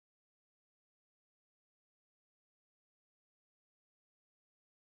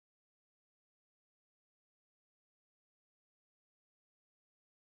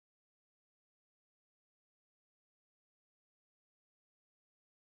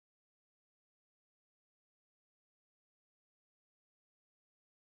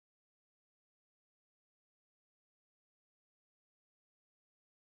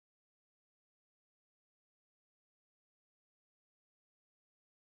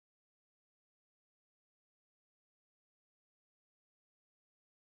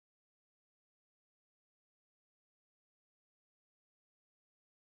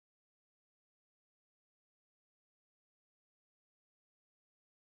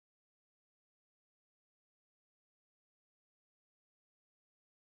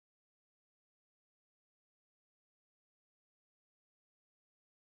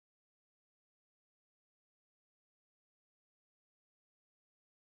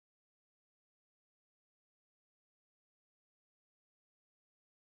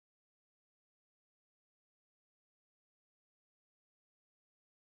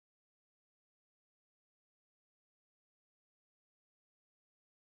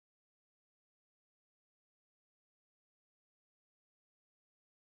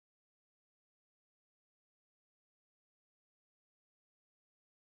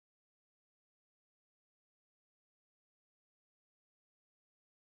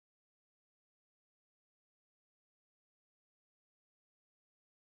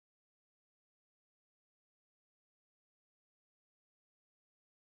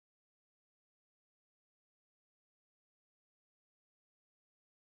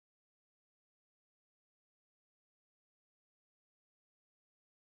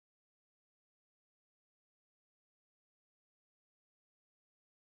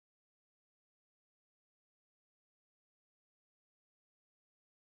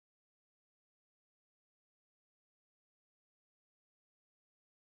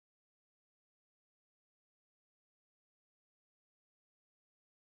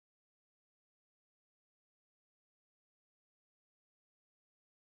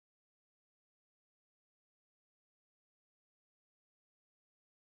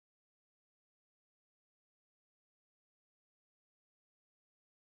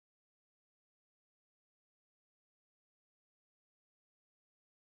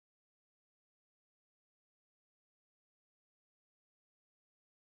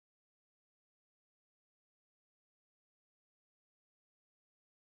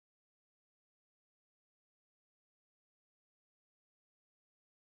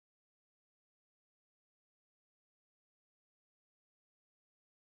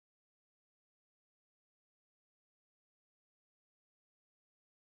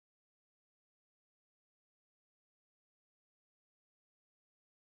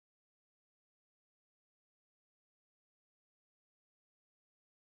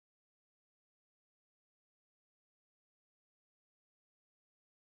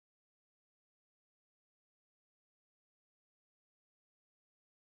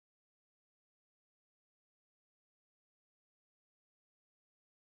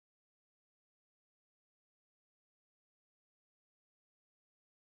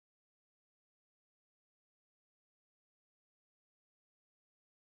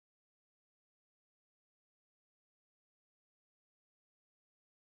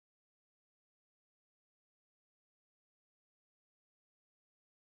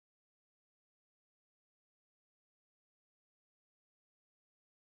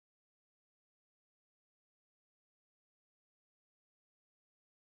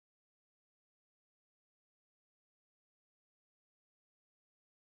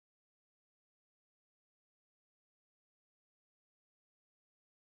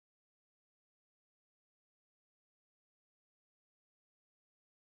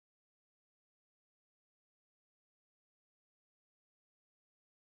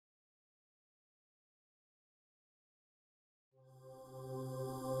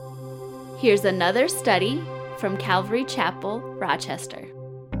Here's another study from Calvary Chapel, Rochester.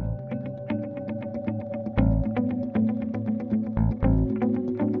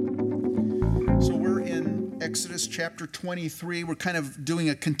 So we're in Exodus chapter 23. We're kind of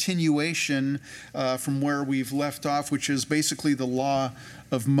doing a continuation from where we've left off, which is basically the law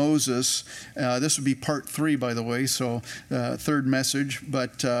of Moses. This would be part 3, by the way, so third message.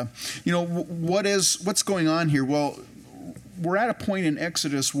 But, what's going on here? Well, we're at a point in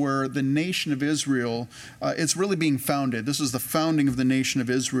Exodus where the nation of Israel, it's really being founded. This is the founding of the nation of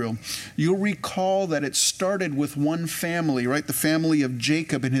Israel. You'll recall that it started with one family, right? The family of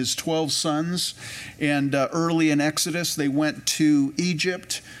Jacob and his 12 sons. And early in Exodus, they went to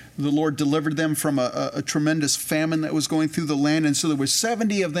Egypt. The Lord delivered them from a tremendous famine that was going through the land. And so there were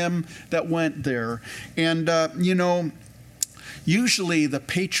 70 of them that went there. And, usually the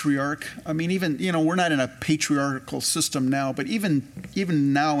patriarch, we're not in a patriarchal system now, but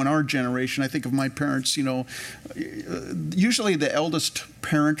even now in our generation, I think of my parents, usually the eldest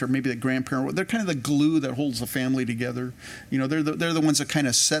parent or maybe the grandparent, they're kind of the glue that holds the family together. They're the ones that kind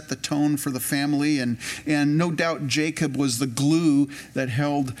of set the tone for the family. And no doubt Jacob was the glue that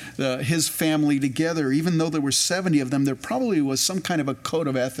held his family together. Even though there were 70 of them, there probably was some kind of a code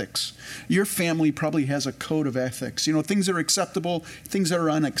of ethics. Your family probably has a code of ethics. Things that are acceptable, things that are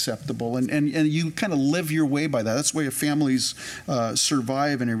unacceptable. And you kind of live your way by that. That's the way families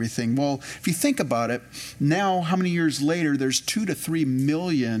survive and everything. Well, if you think about it, now how many years later, there's 2 to 3 million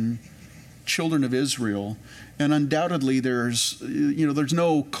children of Israel, and undoubtedly there's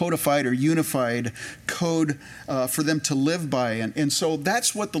no codified or unified code for them to live by, and so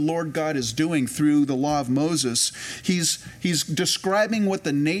that's what the Lord God is doing through the law of Moses. He's describing what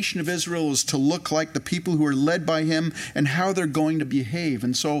the nation of Israel is to look like, the people who are led by him, and how they're going to behave.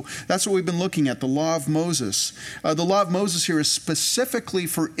 And so that's what we've been looking at, the law of Moses. The law of Moses here is specifically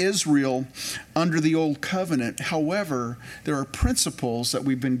for Israel under the Old Covenant. However, there are principles that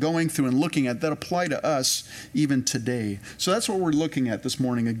we've been going through and looking at that apply to us even today. So that's what we're looking at this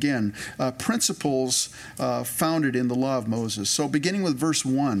morning again. Principles founded in the law of Moses. So beginning with verse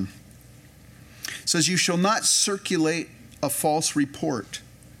 1, it says, "You shall not circulate a false report.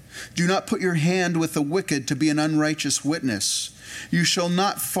 Do not put your hand with the wicked to be an unrighteous witness. You shall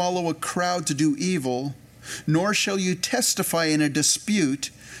not follow a crowd to do evil, nor shall you testify in a dispute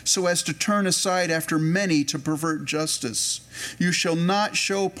so as to turn aside after many to pervert justice. You shall not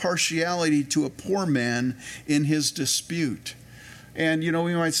show partiality to a poor man in his dispute." And,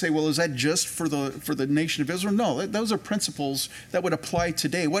 we might say, well, is that just for the nation of Israel? No, those are principles that would apply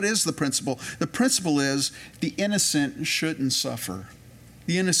today. What is the principle? The principle is the innocent shouldn't suffer.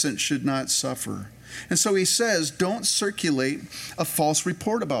 The innocent should not suffer. And so he says, don't circulate a false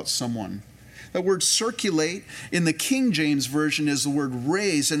report about someone. The word circulate in the King James Version is the word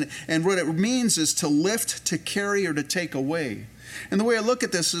raise, and what it means is to lift, to carry, or to take away. And the way I look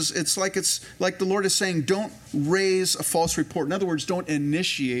at this is it's like the Lord is saying, don't raise a false report. In other words, don't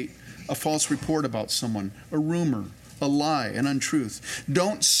initiate a false report about someone, a rumor, a lie, an untruth.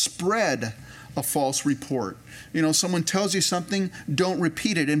 Don't spread a false report. Someone tells you something, don't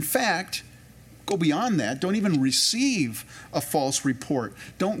repeat it. In fact, go beyond that. Don't even receive a false report.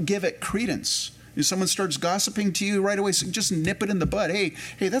 Don't give it credence. If someone starts gossiping to you right away, just nip it in the bud. Hey,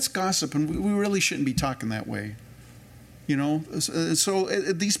 that's gossip, and we really shouldn't be talking that way. So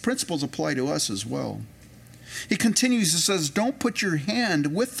these principles apply to us as well. He continues, he says, don't put your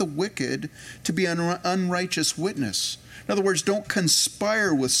hand with the wicked to be an unrighteous witness. In other words, don't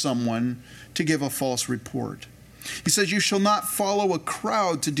conspire with someone to give a false report. He says, you shall not follow a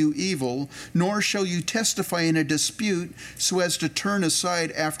crowd to do evil, nor shall you testify in a dispute so as to turn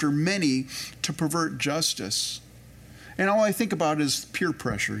aside after many to pervert justice. And all I think about is peer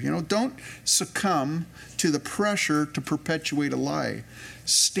pressure. Don't succumb to the pressure to perpetuate a lie.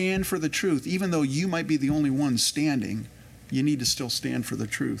 Stand for the truth. Even though you might be the only one standing, you need to still stand for the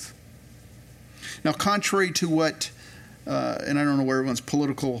truth. Now, contrary to what and I don't know where everyone's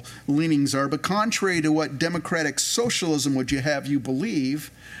political leanings are, but contrary to what democratic socialism would have you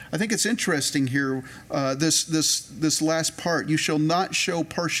believe, I think it's interesting here, this last part, you shall not show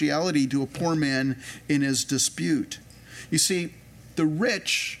partiality to a poor man in his dispute. You see, the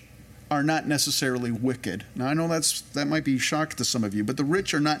rich are not necessarily wicked. Now, I know that might be shock to some of you, but the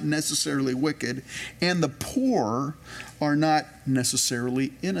rich are not necessarily wicked, and the poor are not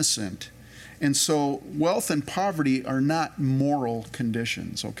necessarily innocent. And so wealth and poverty are not moral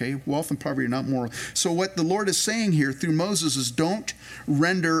conditions, okay? Wealth and poverty are not moral. So what the Lord is saying here through Moses is don't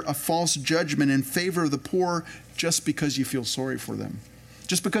render a false judgment in favor of the poor just because you feel sorry for them.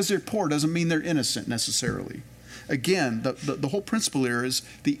 Just because they're poor doesn't mean they're innocent necessarily. Again, the whole principle here is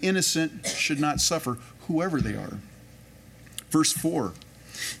the innocent should not suffer, whoever they are. Verse 4,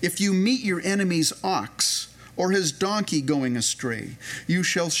 if you meet your enemy's ox or his donkey going astray, you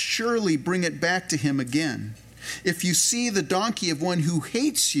shall surely bring it back to him again. If you see the donkey of one who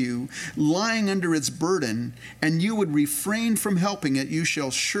hates you lying under its burden, and you would refrain from helping it, you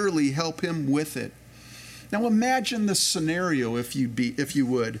shall surely help him with it. Now imagine the scenario, if you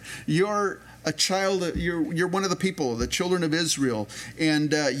would. You're a child, you're one of the people, the children of Israel,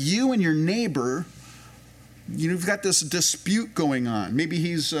 and you and your neighbor, you've got this dispute going on. Maybe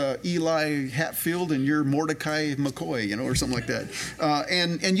he's Eli Hatfield and you're Mordecai McCoy, or something like that.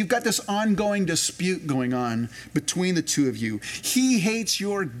 And you've got this ongoing dispute going on between the two of you. He hates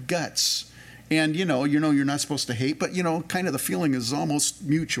your guts. And, you're not supposed to hate, but, kind of the feeling is almost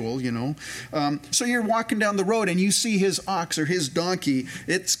mutual, So you're walking down the road and you see his ox or his donkey.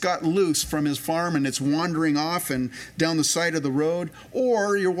 It's got loose from his farm and it's wandering off and down the side of the road.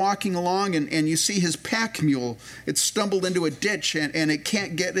 Or you're walking along and you see his pack mule. It's stumbled into a ditch and it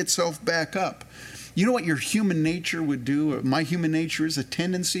can't get itself back up. You know what your human nature would do? My human nature is, a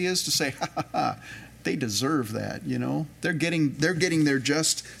tendency is to say, ha, ha, ha, they deserve that, They're getting their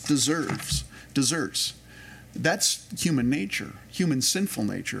just deserts. That's human nature, human sinful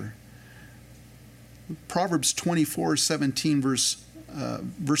nature. Proverbs 24:17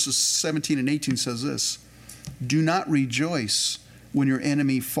 verses 17 and 18 says this: do not rejoice when your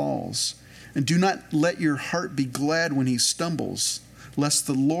enemy falls, and do not let your heart be glad when he stumbles, lest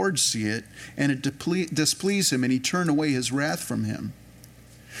the Lord see it and it displease him and he turn away his wrath from him.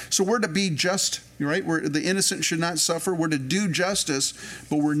 So we're to be just, right? The innocent should not suffer. We're to do justice,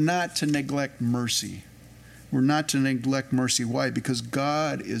 but we're not to neglect mercy. We're not to neglect mercy. Why? Because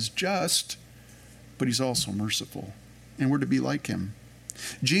God is just, but he's also merciful. And we're to be like him.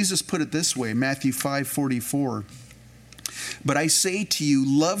 Jesus put it this way, Matthew 5:44. But I say to you,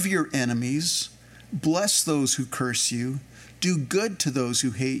 love your enemies, bless those who curse you, do good to those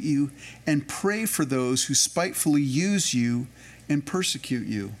who hate you, and pray for those who spitefully use you and persecute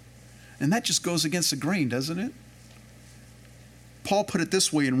you. And that just goes against the grain, doesn't it? Paul put it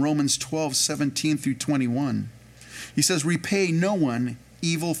this way in Romans 12:17 through 21. He says, repay no one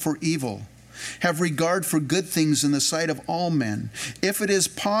evil for evil. Have regard for good things in the sight of all men. If it is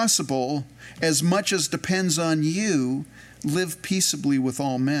possible, as much as depends on you, live peaceably with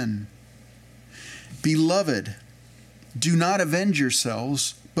all men. Beloved, do not avenge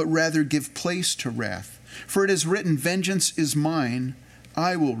yourselves, but rather give place to wrath. For it is written, vengeance is mine,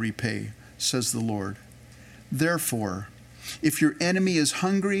 I will repay, says the Lord. Therefore, if your enemy is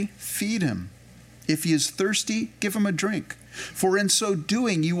hungry, feed him. If he is thirsty, give him a drink. For in so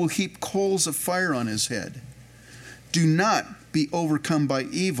doing, you will heap coals of fire on his head. Do not be overcome by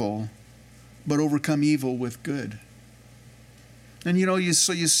evil, but overcome evil with good. And you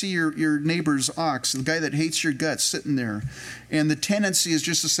see your neighbor's ox, the guy that hates your guts, sitting there, and the tendency is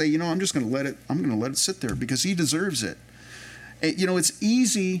just to say, I'm going to let it sit there because he deserves it. It's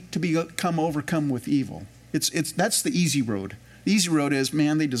easy to become overcome with evil. That's the easy road. The easy road is,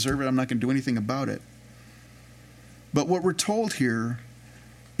 man, they deserve it. I'm not going to do anything about it. But what we're told here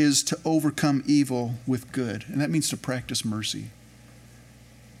is to overcome evil with good, and that means to practice mercy.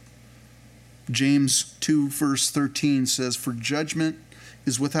 James 2 verse 13 says, for judgment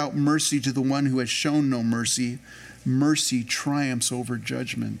is without mercy to the one who has shown no mercy. Mercy triumphs over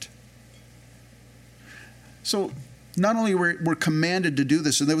judgment. So not only we're commanded to do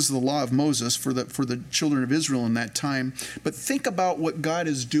this, and that was the law of Moses for the children of Israel in that time, but think about what God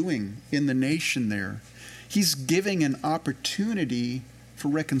is doing in the nation there. He's giving an opportunity for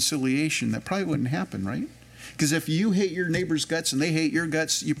reconciliation that probably wouldn't happen, right? Because if you hate your neighbor's guts and they hate your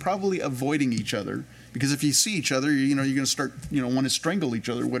guts, you're probably avoiding each other. Because if you see each other, you're going to start, want to strangle each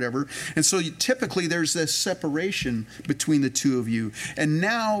other, whatever. And so typically there's this separation between the two of you. And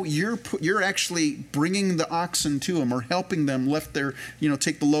now you're actually bringing the oxen to them or helping them lift their,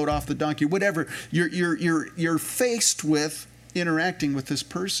 take the load off the donkey, whatever. You're faced with interacting with this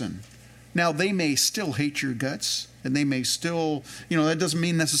person. Now they may still hate your guts, and they may still, that doesn't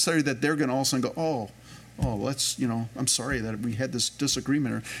mean necessarily that they're going to all of a sudden go, let's, I'm sorry that we had this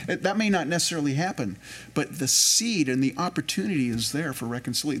disagreement. That may not necessarily happen, but the seed and the opportunity is there for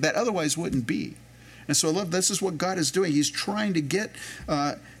reconciliation. That otherwise wouldn't be. And so I love, this is what God is doing. He's trying to get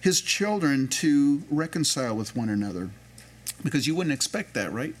his children to reconcile with one another, because you wouldn't expect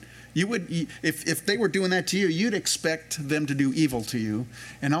that, right? You would, if they were doing that to you, you'd expect them to do evil to you,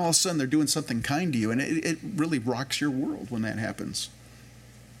 and all of a sudden they're doing something kind to you, and it really rocks your world when that happens.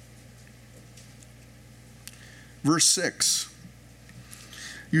 Verse 6,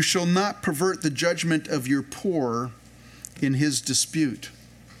 You shall not pervert the judgment of your poor in his dispute.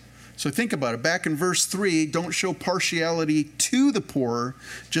 So think about it. Back in verse 3, don't show partiality to the poor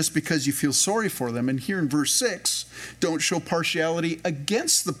just because you feel sorry for them. And here in verse 6, don't show partiality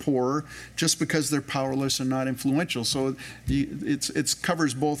against the poor just because they're powerless and not influential. So it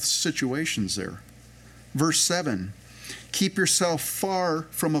covers both situations there. Verse 7, keep yourself far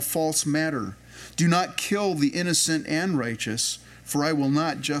from a false matter. Do not kill the innocent and righteous, for I will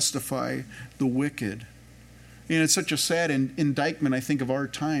not justify the wicked. And it's such a sad indictment, I think, of our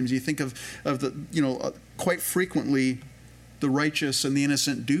times. You think of the, quite frequently the righteous and the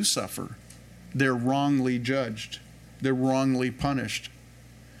innocent do suffer. They're wrongly judged. They're wrongly punished.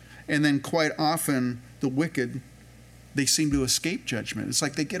 And then quite often the wicked, they seem to escape judgment. It's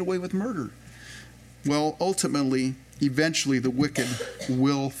like they get away with murder. Well, ultimately, eventually the wicked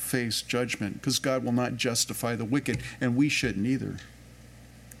will face judgment because God will not justify the wicked, and we shouldn't either.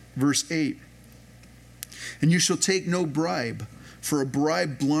 Verse 8, and you shall take no bribe, for a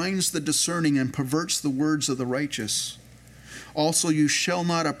bribe blinds the discerning and perverts the words of the righteous. Also you shall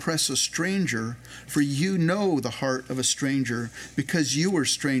not oppress a stranger, for you know the heart of a stranger, because you were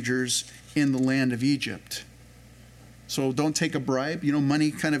strangers in the land of Egypt. So don't take a bribe.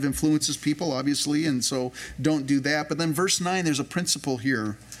 Money kind of influences people, obviously, and so don't do that. But then verse 9, there's a principle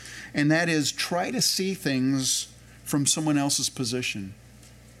here, and that is try to see things from someone else's position.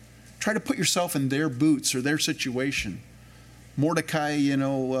 Try to put yourself in their boots or their situation. Mordecai,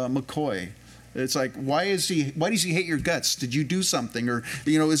 McCoy. It's like, why does he hate your guts? Did you do something? Or,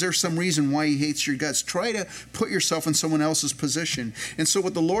 is there some reason why he hates your guts? Try to put yourself in someone else's position. And so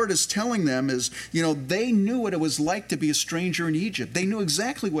what the Lord is telling them is, they knew what it was like to be a stranger in Egypt. They knew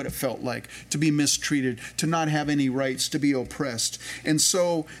exactly what it felt like to be mistreated, to not have any rights, to be oppressed. And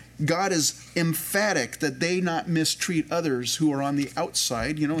so God is emphatic that they not mistreat others who are on the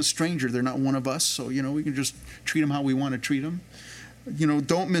outside. A stranger, they're not one of us, so, we can just treat them how we want to treat them.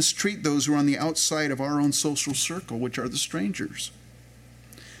 Don't mistreat those who are on the outside of our own social circle, which are the strangers.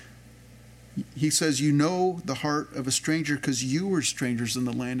 He says, you know the heart of a stranger because you were strangers in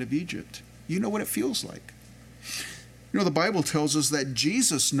the land of Egypt. You know what it feels like. The Bible tells us that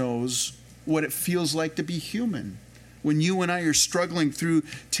Jesus knows what it feels like to be human. When you and I are struggling through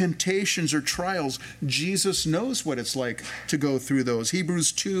temptations or trials, Jesus knows what it's like to go through those.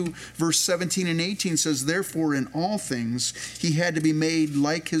 Hebrews 2, verse 17 and 18 says, therefore in all things he had to be made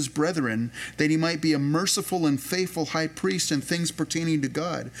like his brethren, that he might be a merciful and faithful high priest in things pertaining to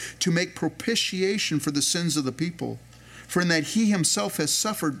God, to make propitiation for the sins of the people. For in that he himself has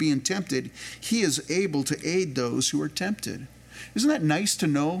suffered being tempted, he is able to aid those who are tempted. Isn't that nice to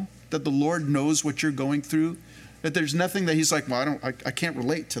know that the Lord knows what you're going through? That there's nothing that he's like, well, I can't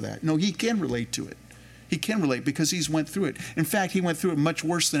relate to that. No, he can relate to it. He can relate because he's went through it. In fact, he went through it much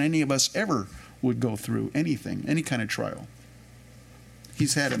worse than any of us ever would go through anything, any kind of trial.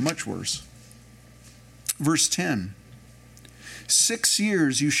 He's had it much worse. Verse 10, 6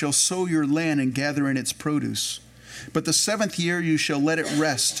 years you shall sow your land and gather in its produce. But the 7th year you shall let it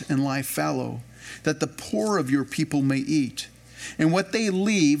rest and lie fallow, that the poor of your people may eat. And what they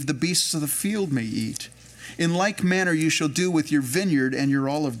leave, the beasts of the field may eat. In like manner you shall do with your vineyard and your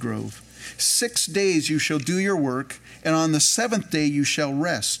olive grove. 6 days you shall do your work, and on the 7th day you shall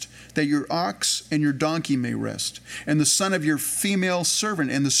rest, that your ox and your donkey may rest, and the son of your female servant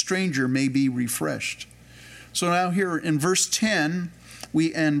and the stranger may be refreshed. So now here in verse 10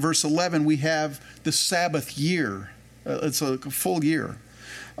 and verse 11 we have the Sabbath year. It's a full year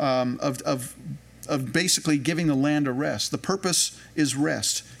of basically giving the land a rest. The purpose is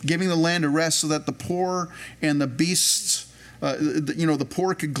rest, giving the land a rest so that the poor and the beasts, the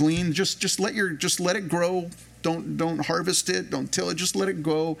poor could glean. Just let it grow. Don't harvest it. Don't till it. Just let it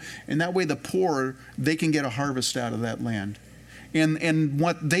go, and that way the poor, they can get a harvest out of that land. And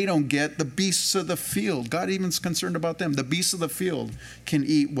what they don't get, the beasts of the field. God even's concerned about them. The beasts of the field can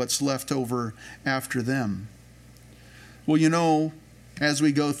eat what's left over after them. Well, as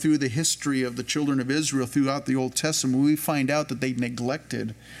we go through the history of the children of Israel throughout the Old Testament, we find out that they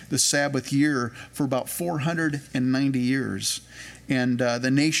neglected the Sabbath year for about 490 years. And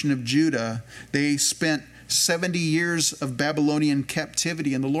the nation of Judah, they spent 70 years of Babylonian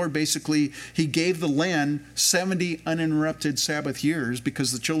captivity. And the Lord basically, he gave the land 70 uninterrupted Sabbath years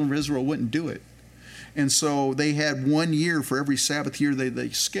because the children of Israel wouldn't do it. And so they had 1 year for every Sabbath year they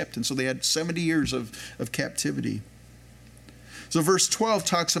skipped. And so they had 70 years of captivity. So verse 12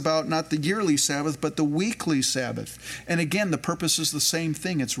 talks about not the yearly Sabbath, but the weekly Sabbath. And again, the purpose is the same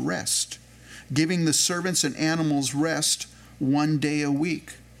thing. It's rest. Giving the servants and animals rest 1 day a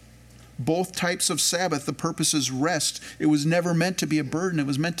week. Both types of Sabbath, the purpose is rest. It was never meant to be a burden. It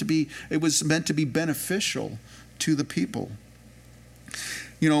was meant to be beneficial to the people.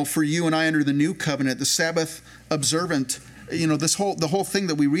 You know, for you and I under the new covenant, the Sabbath observant, you know, the whole thing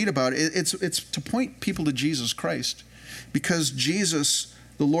that we read about, it's to point people to Jesus Christ, because Jesus,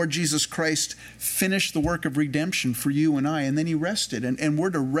 the Lord Jesus Christ, finished the work of redemption for you and I, and then he rested, and we're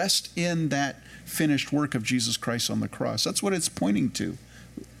to rest in that finished work of Jesus Christ on the cross. That's what it's pointing to.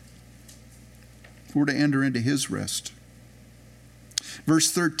 We're to enter into his rest.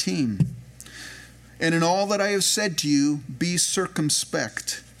 Verse 13, and in all that I have said to you, be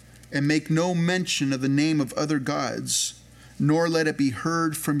circumspect, and make no mention of the name of other gods, nor let it be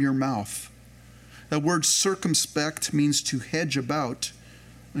heard from your mouth. The word circumspect means to hedge about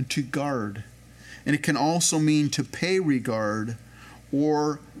and to guard. And it can also mean to pay regard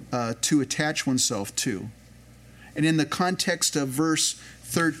or to attach oneself to. And in the context of verse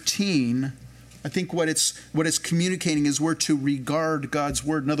 13, I think what it's communicating is we're to regard God's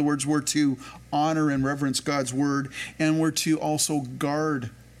word. In other words, we're to honor and reverence God's word, and we're to also guard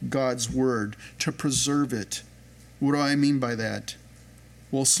God's word, to preserve it. What do I mean by that?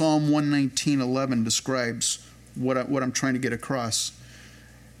 Well, Psalm 119:11 describes what I'm trying to get across.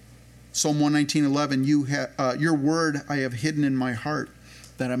 Psalm 119:11, your word I have hidden in my heart,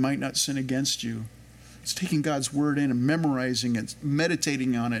 that I might not sin against you. It's taking God's word in and memorizing it,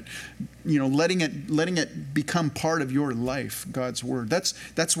 meditating on it, you know, letting it become part of your life, God's word.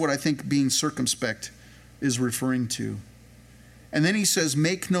 That's what I think being circumspect is referring to. And then he says,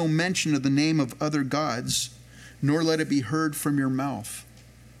 make no mention of the name of other gods, nor let it be heard from your mouth.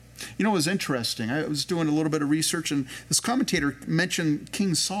 You know, it was interesting. I was doing a little bit of research, and this commentator mentioned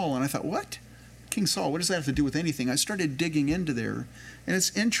King Saul, and I thought, what? King Saul, what does that have to do with anything? I started digging into there, and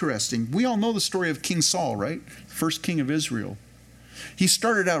it's interesting. We all know the story of King Saul, right? First king of Israel. He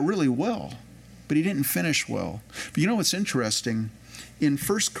started out really well, but he didn't finish well. But you know what's interesting? In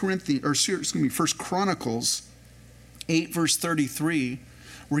 1 Chronicles 8, verse 33,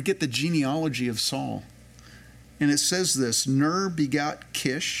 we get the genealogy of Saul. And it says this, Ner begot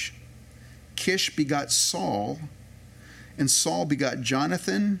Kish, Kish begot Saul, and Saul begot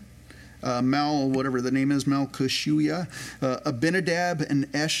Jonathan, Malchushiah, Abinadab,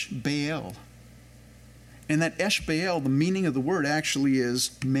 and Eshbaal. And that Eshbaal, the meaning of the word actually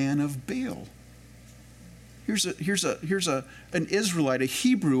is man of Baal. Here's an Israelite, a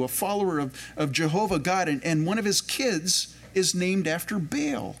Hebrew, a follower of Jehovah God, and one of his kids is named after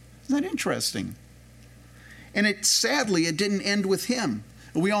Baal. Isn't that interesting? And sadly, it didn't end with him.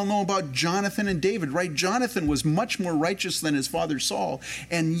 We all know about Jonathan and David, right? Jonathan was much more righteous than his father Saul.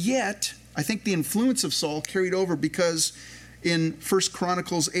 And yet, I think the influence of Saul carried over, because in 1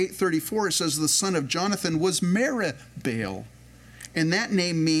 Chronicles 8:34, it says the son of Jonathan was Merib-Baal. And that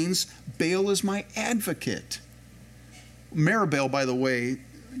name means Baal is my advocate. Merib-Baal, by the way,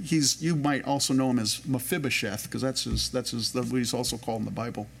 you might also know him as Mephibosheth, because that's what he's also called in the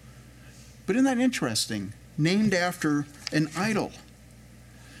Bible. But isn't that interesting? Named after an idol.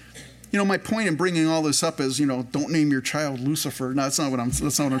 You know, my point in bringing all this up is, you know, don't name your child Lucifer. No, that's not what I'm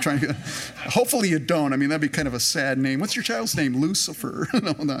trying to. Hopefully you don't. I mean, that'd be kind of a sad name. What's your child's name? Lucifer.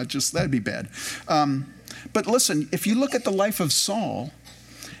 No, that'd be bad. But listen, if you look at the life of Saul,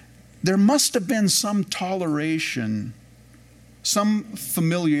 there must have been some toleration, some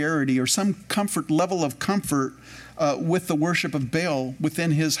familiarity, or some level of comfort with the worship of Baal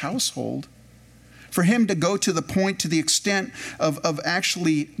within his household, for him to go to the extent of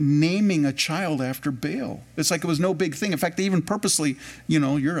actually naming a child after Baal. It's like it was no big thing. In fact, they even purposely, you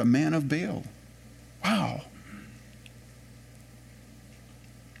know, you're a man of Baal. Wow.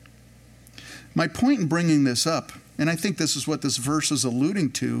 My point in bringing this up, and I think this is what this verse is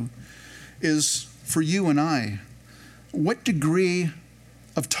alluding to, is for you and I, what degree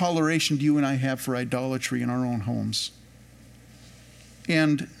of toleration do you and I have for idolatry in our own homes?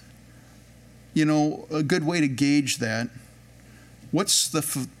 And you know, a good way to gauge that, what's the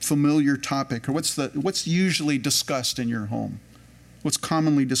familiar topic, or what's usually discussed in your home? What's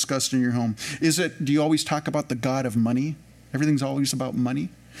commonly discussed in your home? Do you always talk about the God of money? Everything's always about money?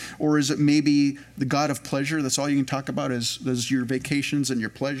 Or is it maybe the God of pleasure? That's all you can talk about is your vacations and your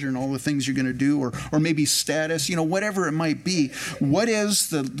pleasure and all the things you're going to do, or maybe status, you know, whatever it might be. What's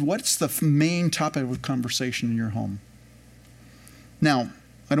the main topic of conversation in your home? Now,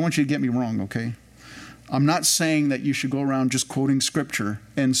 I don't want you to get me wrong, okay? I'm not saying that you should go around just quoting scripture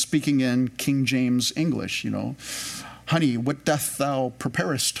and speaking in King James English, you know. honey, what doth thou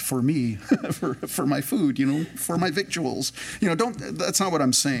preparest for me, for my food, for my victuals? That's not what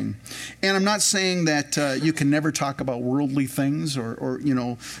I'm saying. And I'm not saying that you can never talk about worldly things or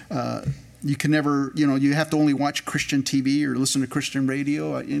you can never, you have to only watch Christian TV or listen to Christian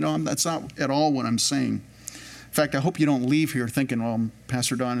radio. That's not at all what I'm saying. In fact, I hope you don't leave here thinking, well,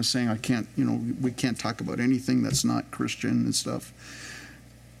 Pastor Don is saying we can't talk about anything that's not Christian and stuff.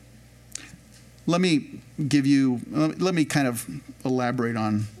 Let me kind of elaborate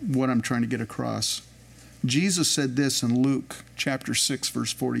on what I'm trying to get across. Jesus said this in Luke chapter 6,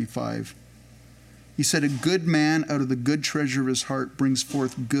 verse 45. He said, a good man out of the good treasure of his heart brings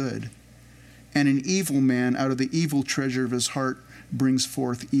forth good, and an evil man out of the evil treasure of his heart brings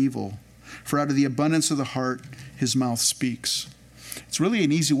forth evil. For out of the abundance of the heart, his mouth speaks. It's really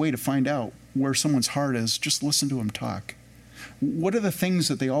an easy way to find out where someone's heart is. Just listen to them talk. What are the things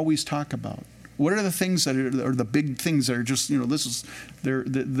that they always talk about? What are the things that are the big things that are just, this is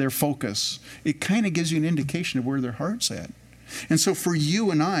their focus? It kind of gives you an indication of where their heart's at. And so for you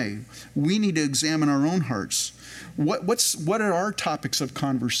and I, we need to examine our own hearts. What are our topics of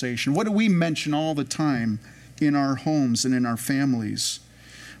conversation? What do we mention all the time in our homes and in our families?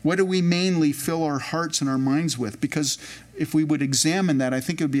 What do we mainly fill our hearts and our minds with? Because if we would examine that, I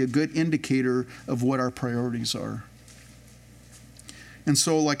think it would be a good indicator of what our priorities are. And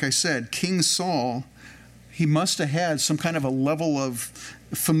so, like I said, King Saul, he must have had some kind of a level of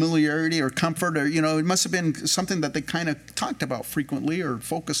familiarity or comfort, or, it must have been something that they kind of talked about frequently or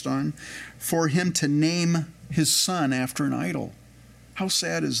focused on, for him to name his son after an idol. How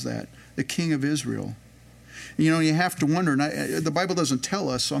sad is that? The king of Israel. You have to wonder, and the Bible doesn't tell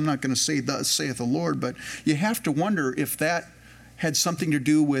us, so I'm not going to say, thus saith the Lord, but you have to wonder if that had something to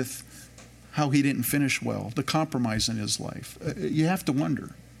do with how he didn't finish well, the compromise in his life. You have to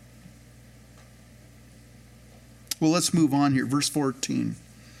wonder. Well, let's move on here. Verse 14.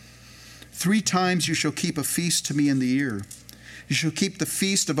 3 times you shall keep a feast to me in the year. You shall keep the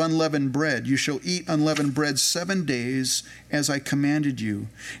feast of unleavened bread. You shall eat unleavened bread 7 days, as I commanded you,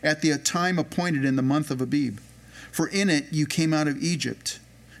 at the time appointed in the month of Abib. For in it you came out of Egypt.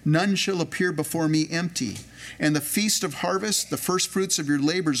 None shall appear before me empty. And the feast of harvest, the first fruits of your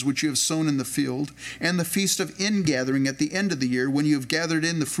labors which you have sown in the field, and the feast of ingathering at the end of the year, when you have gathered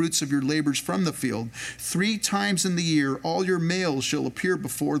in the fruits of your labors from the field. 3 times in the year all your males shall appear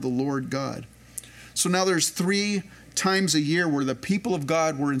before the Lord God. So now there's 3 times a year where the people of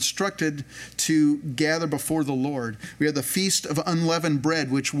God were instructed to gather before the Lord. We have the Feast of Unleavened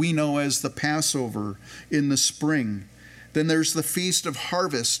Bread, which we know as the Passover in the spring. Then there's the Feast of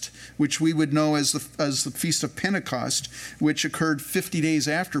Harvest, which we would know as the Feast of Pentecost, which occurred 50 days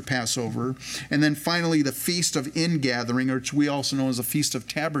after Passover. And then finally the Feast of Ingathering, which we also know as the Feast of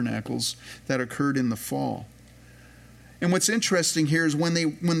Tabernacles, that occurred in the fall. And what's interesting here is when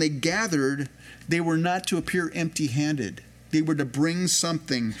they gathered, they were not to appear empty-handed. They were to bring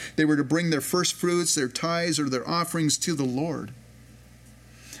something. They were to bring their first fruits, their tithes, or their offerings to the Lord.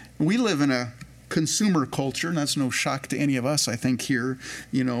 We live in a consumer culture, and that's no shock to any of us, I think, here,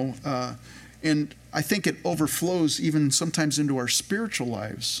 and I think it overflows even sometimes into our spiritual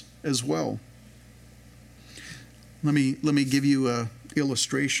lives as well. Let me give you an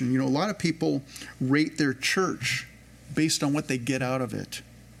illustration. A lot of people rate their church based on what they get out of it.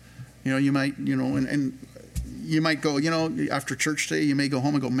 You might, and you might go, after church day, you may go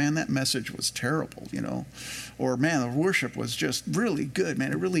home and go, man, that message was terrible, or man, the worship was just really good,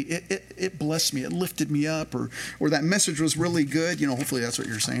 man. It really, it blessed me. It lifted me up, or that message was really good. Hopefully that's what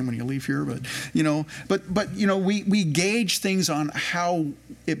you're saying when you leave here, but we gauge things on how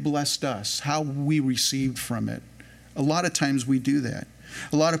it blessed us, how we received from it. A lot of times we do that.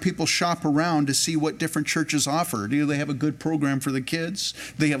 A lot of people shop around to see what different churches offer. Do they have a good program for the kids?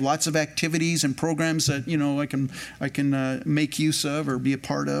 They have lots of activities and programs that I can make use of or be a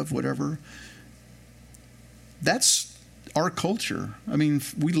part of, whatever. That's our culture. I mean,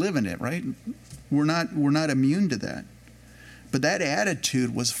 we live in it, right? We're not immune to that. But that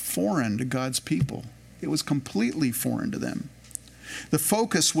attitude was foreign to God's people. It was completely foreign to them. The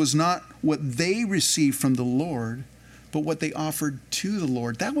focus was not what they received from the Lord, but what they offered to the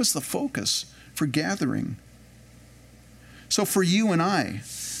Lord. That was the focus for gathering. So for you and I,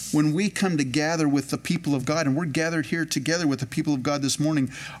 when we come to gather with the people of God, and we're gathered here together with the people of God this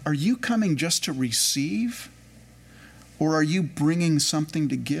morning, are you coming just to receive, or are you bringing something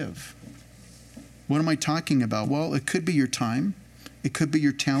to give? What am I talking about? Well, it could be your time. It could be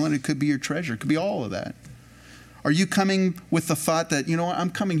your talent. It could be your treasure. It could be all of that. Are you coming with the thought that,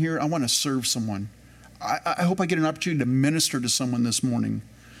 I'm coming here, I want to serve someone. I hope I get an opportunity to minister to someone this morning.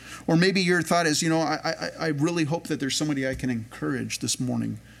 Or maybe your thought is, I really hope that there's somebody I can encourage this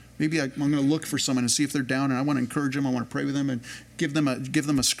morning. Maybe I'm going to look for someone and see if they're down, and I want to encourage them. I want to pray with them and give them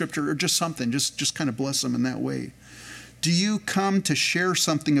a scripture or just something, just kind of bless them in that way. Do you come to share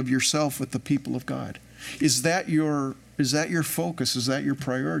something of yourself with the people of God? Is that your focus? Is that your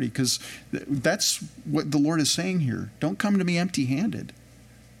priority? Because that's what the Lord is saying here. Don't come to me empty-handed.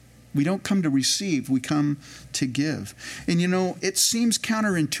 We don't come to receive, we come to give. And it seems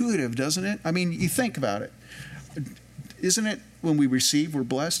counterintuitive, doesn't it? I mean, you think about it. Isn't it when we receive, we're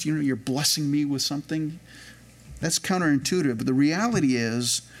blessed? You're blessing me with something. That's counterintuitive. But the reality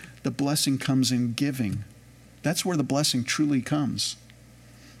is the blessing comes in giving. That's where the blessing truly comes.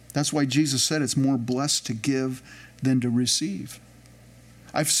 That's why Jesus said it's more blessed to give than to receive.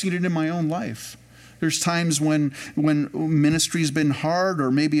 I've seen it in my own life. There's times when ministry's been hard,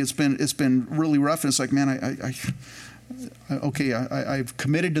 or maybe it's been really rough, and it's like, man, I've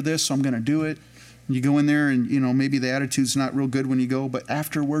committed to this, so I'm going to do it. And you go in there, and maybe the attitude's not real good when you go, but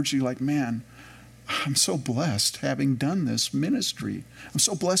afterwards you're like, man, I'm so blessed having done this ministry. I'm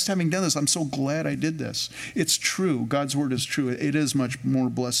so blessed having done this. I'm so glad I did this. It's true. God's word is true. It is much more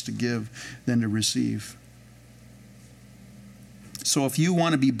blessed to give than to receive. So if you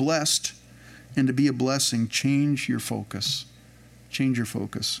want to be blessed and to be a blessing, change your focus. Change your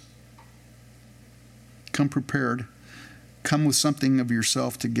focus. Come prepared. Come with something of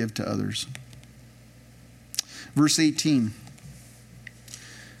yourself to give to others. Verse 18.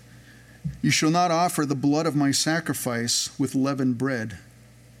 You shall not offer the blood of my sacrifice with leavened bread,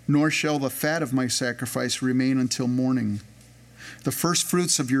 nor shall the fat of my sacrifice remain until morning. The first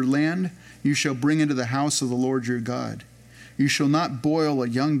fruits of your land you shall bring into the house of the Lord your God. You shall not boil a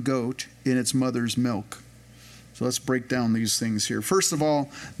young goat in its mother's milk. So let's break down these things here. First of all,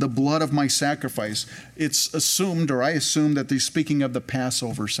 the blood of my sacrifice. It's assumed, or I assume, that they're speaking of the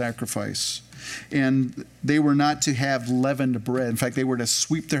Passover sacrifice. And they were not to have leavened bread. In fact, they were to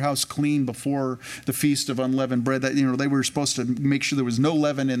sweep their house clean before the Feast of Unleavened Bread. That, they were supposed to make sure there was no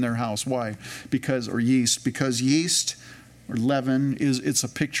leaven in their house. Why? Because yeast or leaven it's a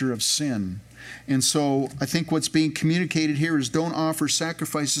picture of sin. And so I think what's being communicated here is don't offer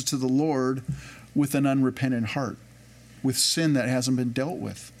sacrifices to the Lord with an unrepentant heart, with sin that hasn't been dealt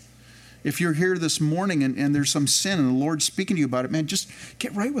with. If you're here this morning and there's some sin and the Lord's speaking to you about it, man, just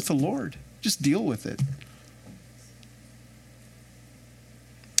get right with the Lord. Just deal with it.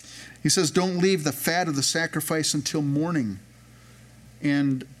 He says, don't leave the fat of the sacrifice until morning.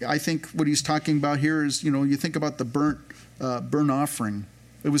 And I think what he's talking about here is, you think about the burnt offering.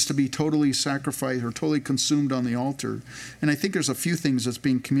 It was to be totally sacrificed or totally consumed on the altar. And I think there's a few things that's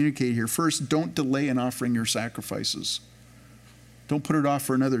being communicated here. First, don't delay in offering your sacrifices. Don't put it off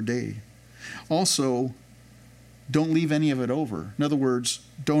for another day. Also, don't leave any of it over. In other words,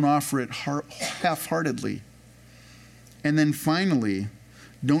 don't offer it half-heartedly. And then finally,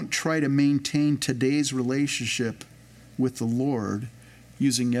 don't try to maintain today's relationship with the Lord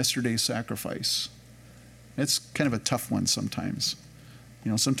using yesterday's sacrifice. That's kind of a tough one sometimes.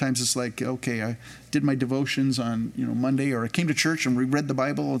 Sometimes it's like, okay, I did my devotions on Monday, or I came to church and we read the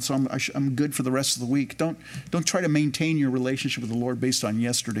Bible, and so I'm good for the rest of the week. Don't try to maintain your relationship with the Lord based on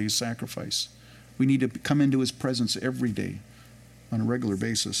yesterday's sacrifice. We need to come into His presence every day on a regular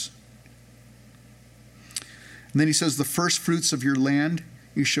basis. And then he says, the first fruits of your land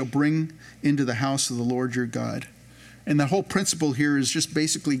you shall bring into the house of the Lord your God. And the whole principle here is just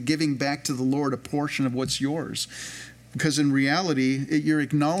basically giving back to the Lord a portion of what's yours. Because in reality, you're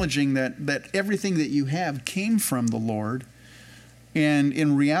acknowledging that everything that you have came from the Lord. And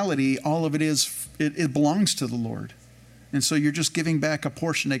in reality, all of it belongs to the Lord. And so you're just giving back a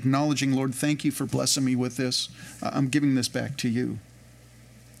portion, acknowledging, Lord, thank you for blessing me with this. I'm giving this back to you.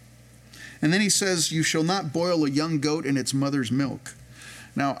 And then he says, you shall not boil a young goat in its mother's milk.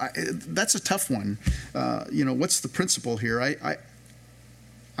 Now, that's a tough one. What's the principle here?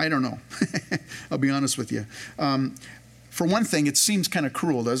 I don't know. I'll be honest with you. For one thing, it seems kind of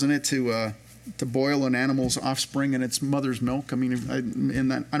cruel, doesn't it, to boil an animal's offspring in its mother's milk? I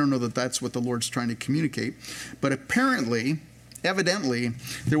mean, I don't know that that's what the Lord's trying to communicate. But evidently,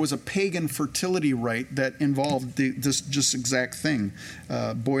 there was a pagan fertility rite that involved this exact thing,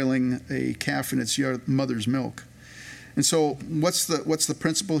 boiling a calf in its mother's milk. And so what's the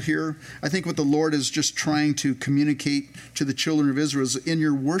principle here? I think what the Lord is just trying to communicate to the children of Israel is, in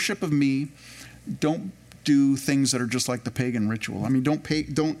your worship of me, don't do things that are just like the pagan ritual. I mean, don't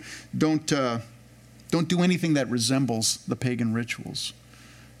do anything that resembles the pagan rituals.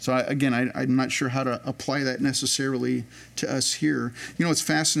 So I'm not sure how to apply that necessarily to us here. What's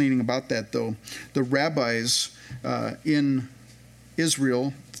fascinating about that, though, the rabbis in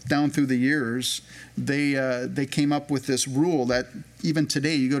Israel down through the years, they came up with this rule that even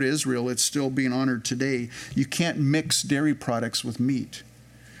today, you go to Israel, it's still being honored today. You can't mix dairy products with meat.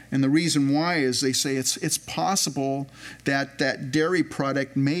 And the reason why is they say it's possible that that dairy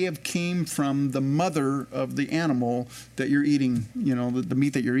product may have came from the mother of the animal that you're eating, the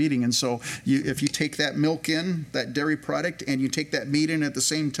meat that you're eating. And so if you take that milk in, that dairy product, and you take that meat in at the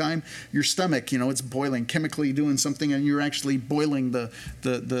same time, your stomach, it's boiling, chemically doing something, and you're actually boiling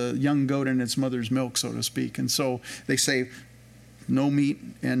the young goat in its mother's milk, so to speak. And so they say no meat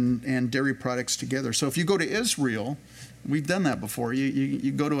and dairy products together. So if you go to Israel, we've done that before.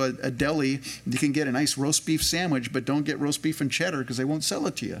 You go to a deli, you can get a nice roast beef sandwich, but don't get roast beef and cheddar because they won't sell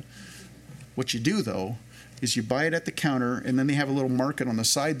it to you. What you do, though, is you buy it at the counter, and then they have a little market on the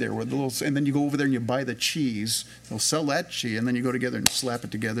side there with and then you go over there and you buy the cheese. They'll sell that cheese, and then you go together and slap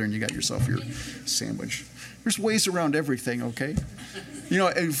it together, and you got yourself your sandwich. There's ways around everything, okay?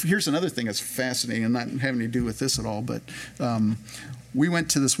 Here's another thing that's fascinating, and not having to do with this at all, but we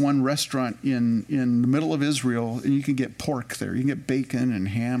went to this one restaurant in the middle of Israel, and you can get pork there. You can get bacon and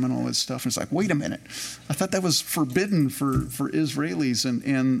ham and all that stuff. And it's like, wait a minute. I thought that was forbidden for Israelis.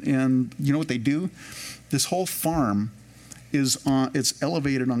 And you know what they do? This whole farm it's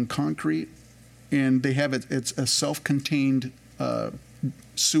elevated on concrete, and they have it's a self-contained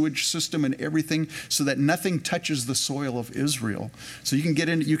sewage system and everything, so that nothing touches the soil of Israel. So you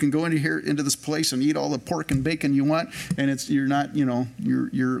can go into this place and eat all the pork and bacon you want, and you're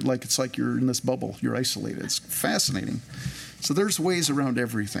it's like you're in this bubble. You're isolated. It's fascinating. So there's ways around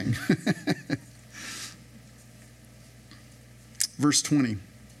everything. Verse 20.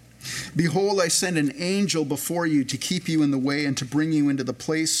 Behold, I send an angel before you to keep you in the way and to bring you into the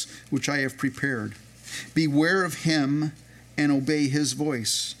place which I have prepared. Beware of him and obey his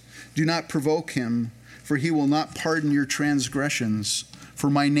voice. Do not provoke him, for he will not pardon your transgressions, for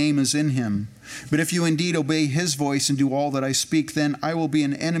my name is in him. But if you indeed obey his voice and do all that I speak, then I will be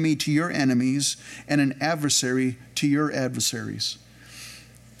an enemy to your enemies and an adversary to your adversaries.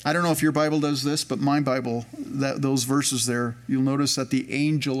 I don't know if your Bible does this, but my Bible, those verses there, you'll notice that the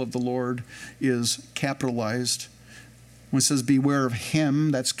angel of the Lord is capitalized. When it says beware of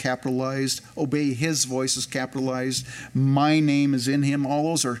him, that's capitalized. Obey his voice is capitalized. My name is in him. All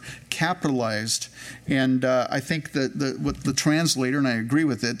those are capitalized. And I think that what the translator, and I agree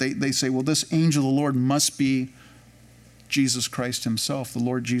with it, they say, well, this angel of the Lord must be Jesus Christ himself, the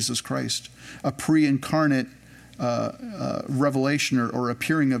Lord Jesus Christ, a pre-incarnate revelation or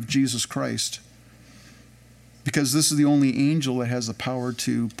appearing of Jesus Christ. Because this is the only angel that has the power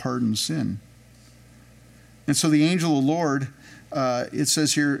to pardon sin. And so the angel of the Lord, it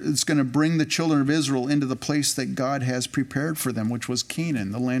says here, it's going to bring the children of Israel into the place that God has prepared for them, which was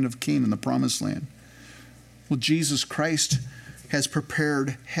Canaan, the land of Canaan, the promised land. Well, Jesus Christ has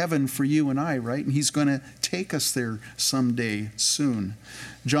prepared heaven for you and I, right? And he's going to take us there someday soon.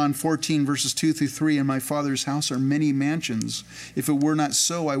 John 14, verses 2 through 3, in my Father's house are many mansions. If it were not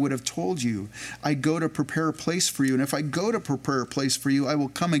so, I would have told you. I go to prepare a place for you. And if I go to prepare a place for you, I will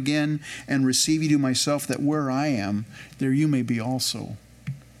come again and receive you to myself, that where I am, there you may be also.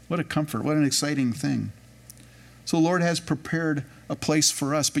 What a comfort. What an exciting thing. So the Lord has prepared a place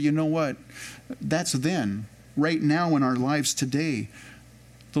for us. But you know what? That's then. Right now in our lives today,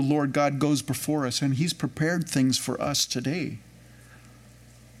 the Lord God goes before us, and he's prepared things for us today.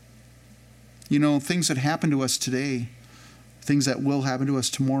 Things that happen to us today, things that will happen to us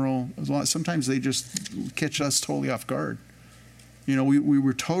tomorrow, sometimes they just catch us totally off guard. We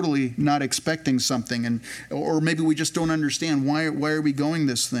were totally not expecting something, or maybe we just don't understand why are we going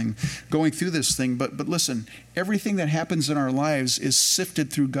through this thing. But listen, everything that happens in our lives is sifted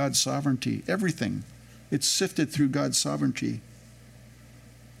through God's sovereignty. Everything. It's sifted through God's sovereignty.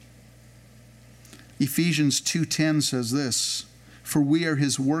 Ephesians 2:10 says this, for we are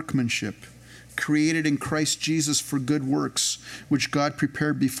his workmanship, created in Christ Jesus for good works, which God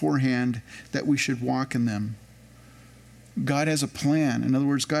prepared beforehand that we should walk in them. God has a plan. In other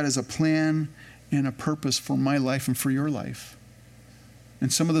words, God has a plan and a purpose for my life and for your life.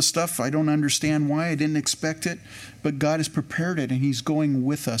 And some of the stuff, I don't understand why, I didn't expect it, but God has prepared it, and he's going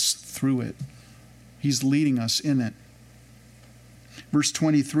with us through it. He's leading us in it. Verse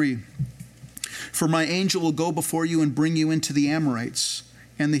 23, for my angel will go before you and bring you into the Amorites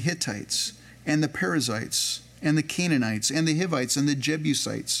and the Hittites and the Perizzites and the Canaanites and the Hivites and the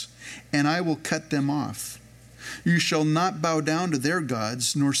Jebusites, and I will cut them off. You shall not bow down to their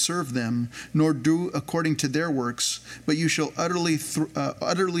gods, nor serve them, nor do according to their works, but you shall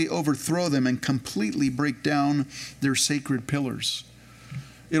utterly overthrow them and completely break down their sacred pillars.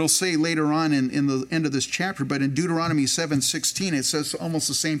 It'll say later on in the end of this chapter, but in Deuteronomy 7:16, it says almost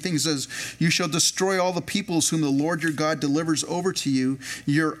the same thing. It says, "You shall destroy all the peoples whom the Lord your God delivers over to you.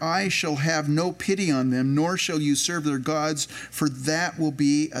 Your eye shall have no pity on them, nor shall you serve their gods, for that will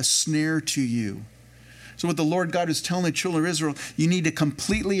be a snare to you." So what the Lord God is telling the children of Israel, you need to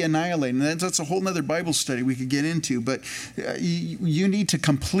completely annihilate. And that's a whole other Bible study we could get into. But you need to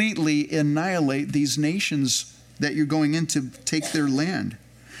completely annihilate these nations that you're going in to take their land.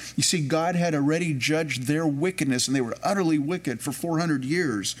 You see, God had already judged their wickedness, and they were utterly wicked for 400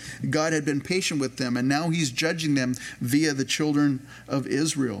 years. God had been patient with them, and now he's judging them via the children of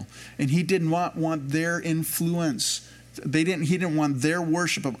Israel. And he did not want their influence. He didn't want their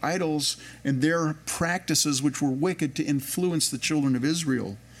worship of idols and their practices, which were wicked, to influence the children of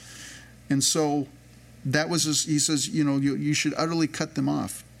Israel. And so that was he says, you should utterly cut them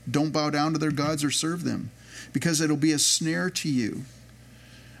off. Don't bow down to their gods or serve them, because it'll be a snare to you.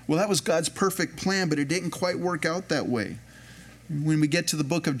 Well, that was God's perfect plan, but it didn't quite work out that way. When we get to the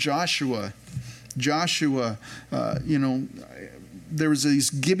book of Joshua, there was these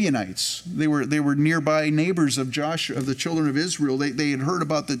Gibeonites. They were nearby neighbors of Joshua, of the children of Israel. They had heard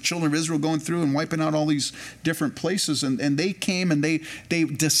about the children of Israel going through and wiping out all these different places, and they came and they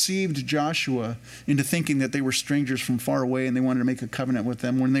deceived Joshua into thinking that they were strangers from far away, and they wanted to make a covenant with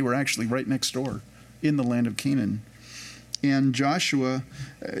them when they were actually right next door in the land of Canaan. And Joshua,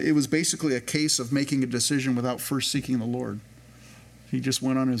 it was basically a case of making a decision without first seeking the Lord. He just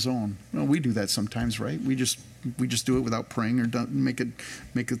went on his own. Well, we do that sometimes, right? We just do it without praying, or make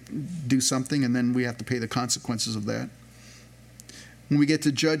it do something, and then we have to pay the consequences of that. When we get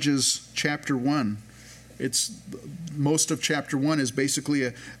to Judges chapter 1, most of chapter 1 is basically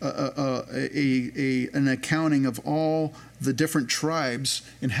an accounting of all the different tribes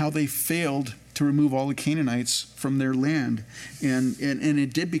and how they failed to remove all the Canaanites from their land. And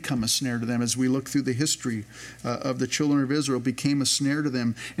it did become a snare to them. As we look through the history of the children of Israel, became a snare to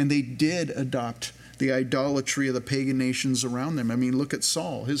them. And they did adopt the idolatry of the pagan nations around them. I mean, look at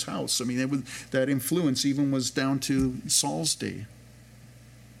Saul, his house. I mean, that influence even was down to Saul's day.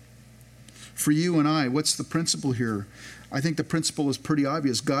 For you and I, what's the principle here? I think the principle is pretty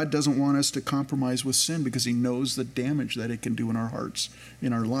obvious. God doesn't want us to compromise with sin because he knows the damage that it can do in our hearts,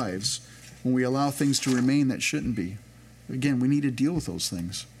 in our lives, when we allow things to remain that shouldn't be. Again, we need to deal with those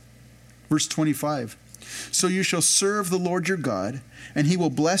things. Verse 25. So you shall serve the Lord your God, and he will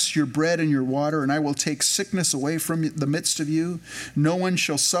bless your bread and your water, and I will take sickness away from the midst of you. No one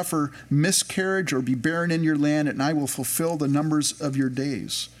shall suffer miscarriage or be barren in your land, and I will fulfill the numbers of your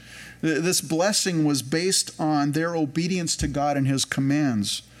days. This blessing was based on their obedience to God and his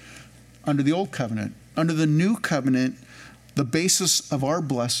commands under the old covenant. Under the new covenant, the basis of our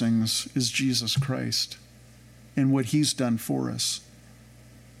blessings is Jesus Christ and what he's done for us.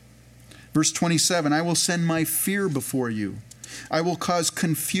 Verse 27, I will send my fear before you. I will cause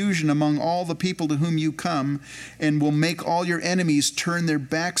confusion among all the people to whom you come, and will make all your enemies turn their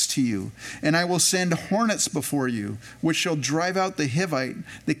backs to you. And I will send hornets before you, which shall drive out the Hivite,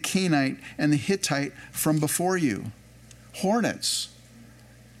 the Canaanite, and the Hittite from before you. Hornets.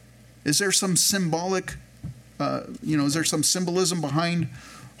 Is there some symbolic, is there some symbolism behind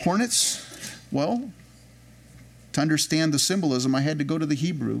hornets? Well, to understand the symbolism, I had to go to the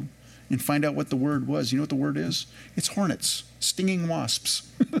Hebrew and find out what the word was. You know what the word is? It's hornets, stinging wasps.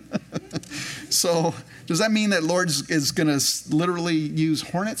 So does that mean that Lord is going to literally use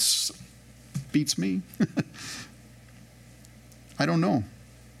hornets? Beats me. I don't know.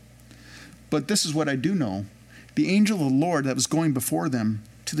 But this is what I do know. The angel of the Lord that was going before them,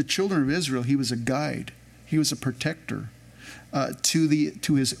 to the children of Israel, he was a guide. He was a protector. To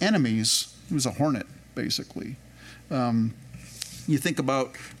his enemies, he was a hornet, basically. You think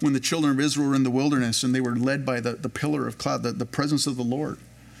about when the children of Israel were in the wilderness and they were led by the pillar of cloud, the presence of the Lord.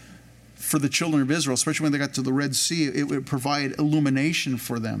 For the children of Israel, especially when they got to the Red Sea, it would provide illumination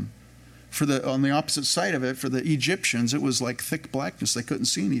for them. On the opposite side of it, for the Egyptians, it was like thick blackness. They couldn't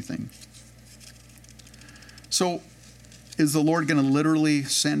see anything. So is the Lord going to literally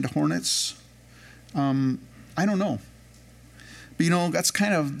send hornets? I don't know. But that's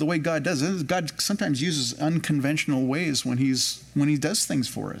kind of the way God does it. God sometimes uses unconventional ways when he does things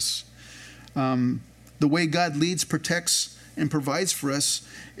for us. The way God leads, protects, and provides for us,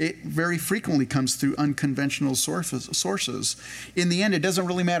 it very frequently comes through unconventional sources. In the end, it doesn't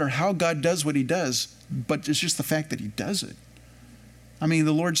really matter how God does what he does, but it's just the fact that he does it. I mean,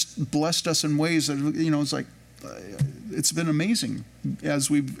 the Lord's blessed us in ways that, it's like, it's been amazing as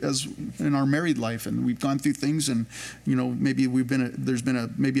in our married life, and we've gone through things, and maybe there's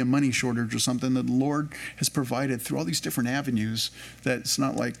been maybe a money shortage or something that the Lord has provided through all these different avenues. That it's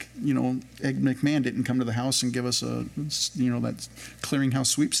not like Ed McMahon didn't come to the house and give us that clearinghouse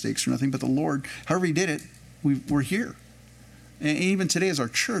sweepstakes or nothing, but the Lord, however He did it, we're here. And even today as our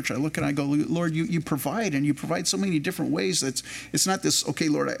church, I look and I go, Lord, you provide, and you provide so many different ways. It's not this, okay,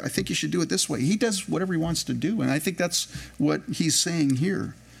 Lord, I think you should do it this way. He does whatever He wants to do. And I think that's what He's saying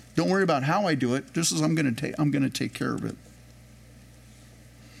here. Don't worry about how I do it, just as I'm going to take care of it.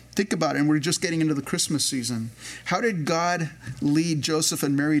 Think about it, and we're just getting into the Christmas season. How did God lead Joseph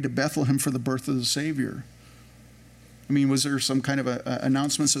and Mary to Bethlehem for the birth of the Savior? I mean, was there some kind of an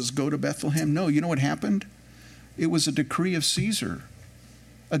announcement that says, go to Bethlehem? No, you know what happened? It was a decree of Caesar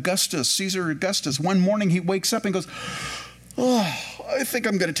Augustus. One morning he wakes up and goes, I think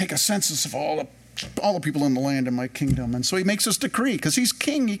I'm going to take a census of all the people in the land in my kingdom. And so he makes this decree because he's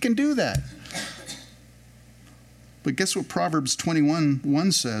king. He can do that. But guess what Proverbs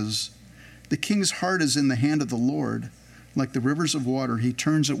 21:1 says? The king's heart is in the hand of the Lord. Like the rivers of water, He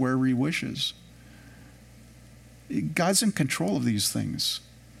turns it wherever He wishes. God's in control of these things.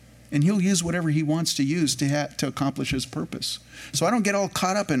 And He'll use whatever He wants to use to accomplish His purpose. So I don't get all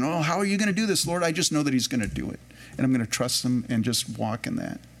caught up in, how are you going to do this, Lord? I just know that He's going to do it. And I'm going to trust Him and just walk in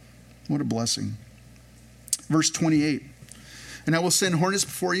that. What a blessing. Verse 28. And I will send hornets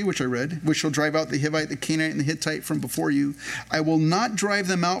before you, which I read, which shall drive out the Hivite, the Canaanite, and the Hittite from before you. I will not drive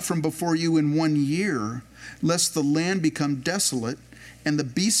them out from before you in 1 year, lest the land become desolate and the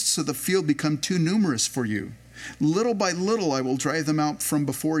beasts of the field become too numerous for you. Little by little I will drive them out from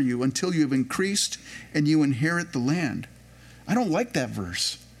before you until you have increased and you inherit the land. I don't like that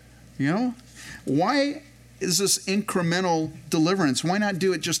verse. Why is this incremental deliverance? Why not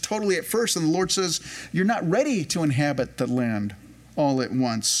do it just totally at first? And the Lord says, you're not ready to inhabit the land all at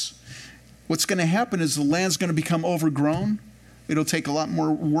once. What's going to happen is the land's going to become overgrown. It'll take a lot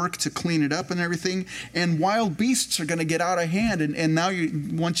more work to clean it up and everything. And wild beasts are going to get out of hand. And now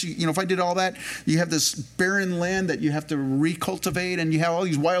if I did all that, you have this barren land that you have to recultivate, and you have all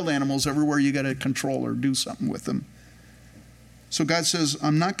these wild animals everywhere you got to control or do something with them. So God says,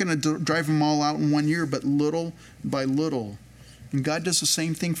 I'm not going to drive them all out in 1 year, but little by little. And God does the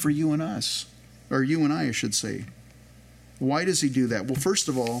same thing for you and us, or you and I should say. Why does He do that? Well, first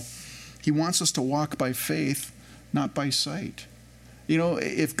of all, He wants us to walk by faith, not by sight.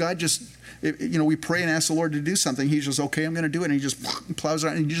 If God we pray and ask the Lord to do something, He's just, okay, I'm going to do it. And He just plows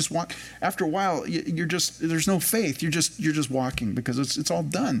out and you just walk. After a while, there's no faith. You're just walking because it's all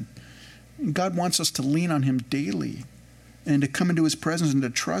done. And God wants us to lean on Him daily and to come into His presence and to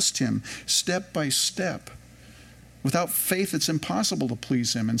trust Him step by step. Without faith, it's impossible to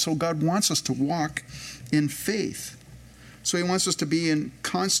please Him. And so God wants us to walk in faith. So He wants us to be in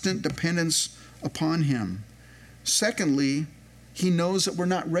constant dependence upon Him. Secondly, He knows that we're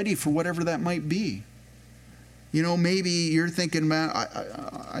not ready for whatever that might be. Maybe you're thinking, man,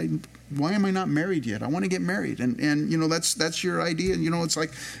 why am I not married yet? I want to get married. And that's your idea. And it's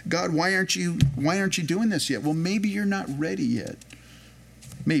like, God, why aren't you doing this yet? Well, maybe you're not ready yet.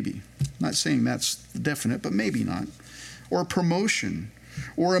 Maybe. Not saying that's definite, but maybe not. Or a promotion,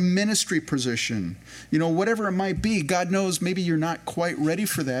 or a ministry position. Whatever it might be, God knows maybe you're not quite ready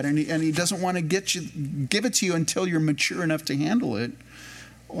for that, and He doesn't want to give it to you until you're mature enough to handle it.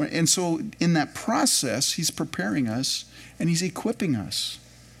 And so in that process, He's preparing us and He's equipping us.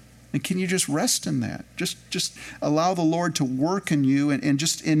 And can you just rest in that? Just allow the Lord to work in you and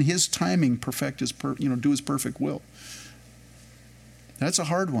just in His timing perfect do His perfect will. That's a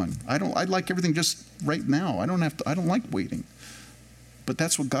hard one. I'd like everything just right now. I don't like waiting. But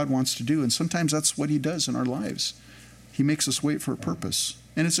that's what God wants to do. And sometimes that's what He does in our lives. He makes us wait for a purpose.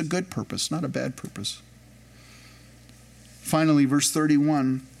 And it's a good purpose, not a bad purpose. Finally, verse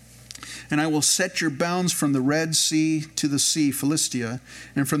 31, and I will set your bounds from the Red Sea to the sea, Philistia,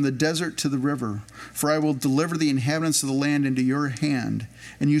 and from the desert to the river. For I will deliver the inhabitants of the land into your hand,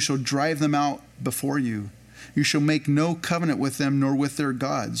 and you shall drive them out before you. You shall make no covenant with them, nor with their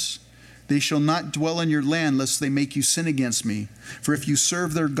gods. They shall not dwell in your land, lest they make you sin against me. For if you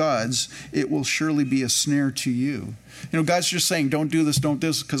serve their gods, it will surely be a snare to you. God's just saying, don't do this,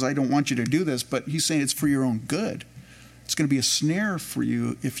 because I don't want you to do this. But He's saying it's for your own good. It's going to be a snare for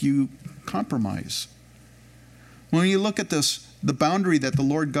you if you compromise. When you look at this, the boundary that the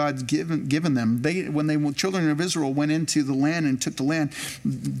Lord God's given them, when the children of Israel went into the land and took the land,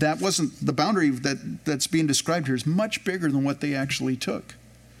 that wasn't the boundary that's being described here is much bigger than what they actually took.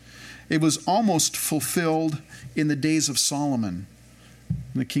 It was almost fulfilled in the days of Solomon.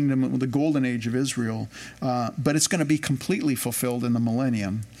 the kingdom, the golden age of Israel. But it's going to be completely fulfilled in the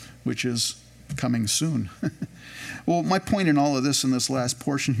millennium, which is coming soon. Well, my point in all of this, in this last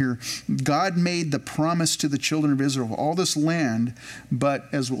portion here, God made the promise to the children of Israel of all this land, but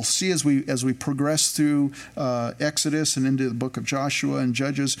as we'll see as we progress through Exodus and into the book of Joshua and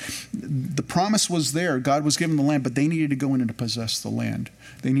Judges, the promise was there. God was giving the land, but they needed to go in and to possess the land.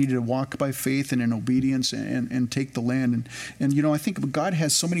 They needed to walk by faith and in obedience and take the land. And you know, I think God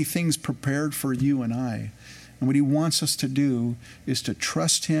has so many things prepared for you and I. And what he wants us to do is to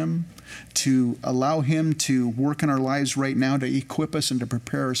trust him, to allow him to work in our lives right now, to equip us and to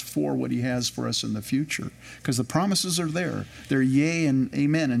prepare us for what he has for us in the future. Because the promises are there. They're yea and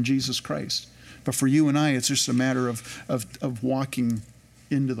amen in Jesus Christ. But for you and I, it's just a matter of walking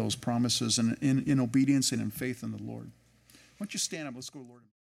into those promises and in obedience and in faith in the Lord. Why don't you stand up? Let's go, Lord.